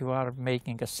hungry, that you are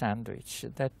making a sandwich,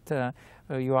 that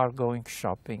you are going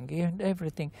shopping, and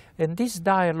everything. And this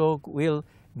dialogue will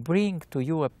bring to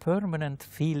you a permanent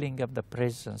feeling of the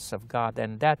presence of God,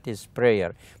 and that is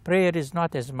prayer. Prayer is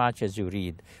not as much as you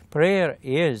read. Prayer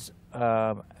is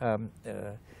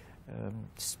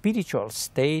spiritual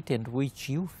state in which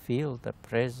you feel the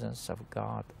presence of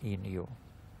God in you.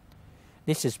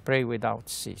 This is pray without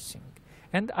ceasing.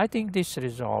 And I think this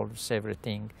resolves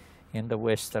everything in the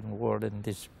Western world, in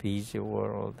this busy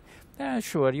world.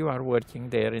 Sure, you are working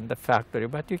there in the factory,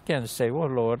 but you can say, "Oh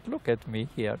Lord, look at me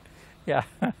here." Yeah.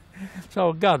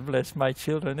 So God bless my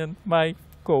children and my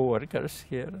co-workers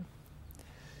here.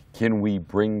 Can we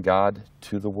bring God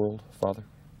to the world, Father?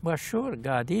 Well, sure,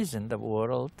 God is in the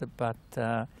world, but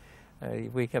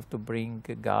we have to bring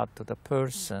God to the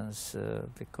persons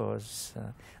because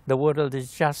the world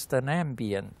is just an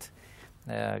ambient.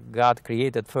 God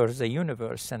created first the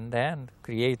universe and then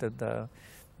created the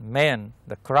man,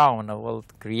 the crown of all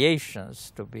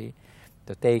creations, to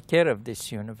take care of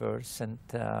this universe. And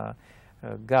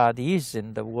God is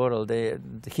in the world.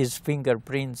 His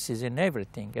fingerprints is in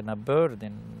everything, in a bird,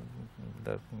 in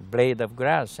the blade of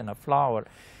grass, in a flower.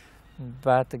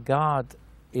 But God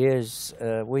is,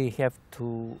 we have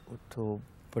to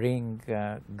bring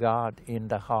God in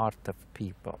the heart of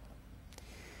people,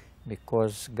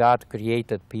 because God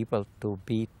created people to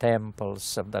be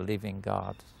temples of the living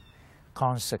God,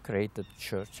 consecrated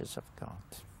churches of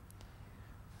God.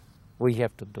 We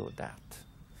have to do that.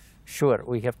 Sure,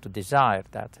 we have to desire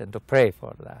that and to pray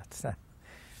for that.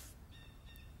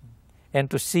 And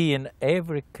to see in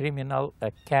every criminal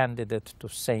a candidate to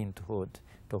sainthood,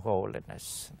 to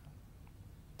holiness.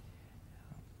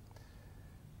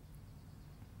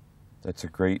 That's a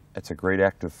great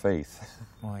act of faith.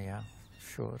 Oh yeah,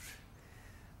 sure.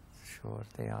 Sure,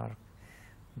 they are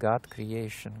God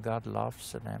creation. God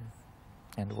loves them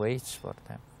and waits for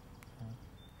them.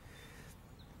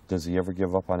 Does he ever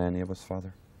give up on any of us,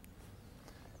 Father?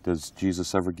 Does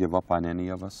Jesus ever give up on any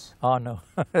of us? Oh no,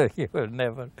 he will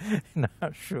never. No,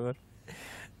 sure.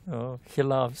 Oh, he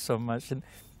loves so much.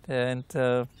 And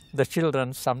the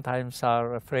children sometimes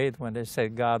are afraid when they say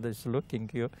God is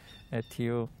looking at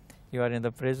you. You are in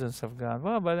the presence of God.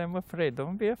 Well, but I'm afraid.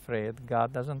 Don't be afraid.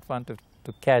 God doesn't want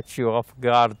to catch you off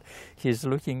guard. He's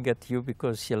looking at you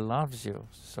because he loves you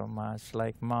so much.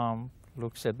 Like mom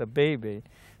looks at the baby.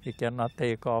 You cannot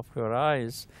take off your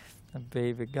eyes. The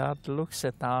baby. God looks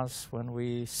at us when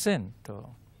we sin too.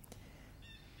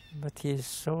 But he is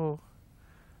so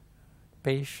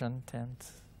patient and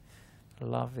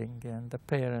loving, and the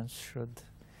parents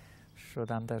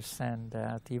should understand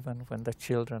that even when the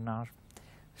children are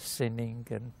sinning,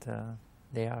 and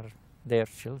they are their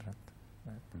children.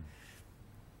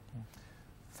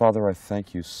 Father, I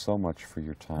thank you so much for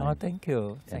your time. Oh, thank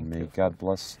you. And may God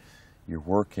bless your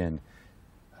work, and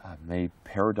may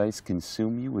paradise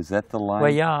consume you. Is that the line?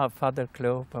 Well, yeah, Father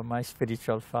Cleopa, my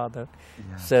spiritual father,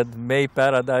 said, "May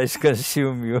paradise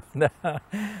consume you."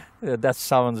 That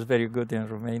sounds very good in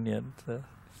Romanian.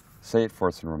 Say it for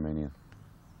us in Romanian.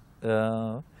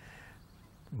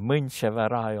 Mânceva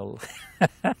raiul.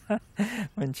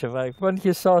 Mânceva. When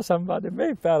he saw somebody,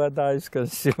 "May paradise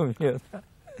consume you."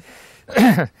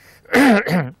 It's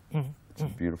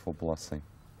a beautiful blessing.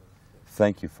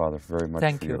 Thank you, Father, very much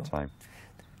for your time.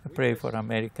 I pray for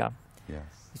America. Yes.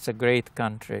 It's a great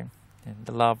country, and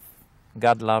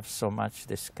God loves so much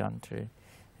this country,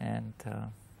 and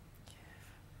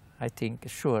I think,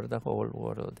 sure, the whole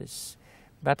world is.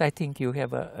 But I think you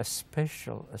have a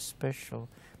special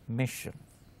mission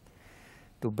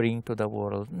to bring to the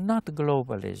world, not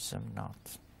globalism,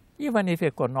 not. even if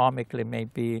economically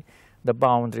maybe the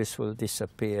boundaries will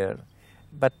disappear.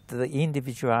 But the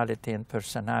individuality and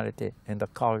personality and the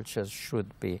cultures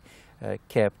should be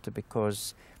kept,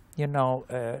 because, you know,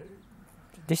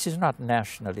 this is not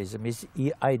nationalism, it's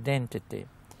identity.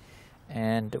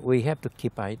 And we have to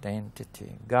keep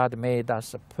identity. God made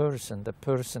us a person. The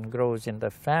person grows in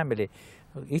the family.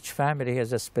 Each family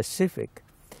has a specific.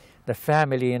 The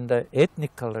family in the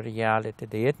ethnical reality.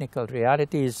 The ethnical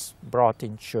reality is brought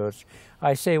in church.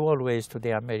 I say always to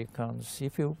the Americans,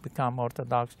 if you become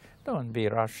Orthodox, don't be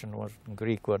Russian or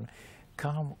Greek or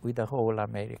come with the whole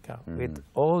America, with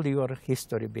all your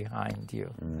history behind you.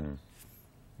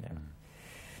 Yeah.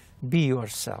 Be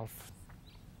yourself.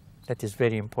 That is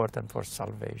very important for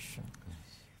salvation.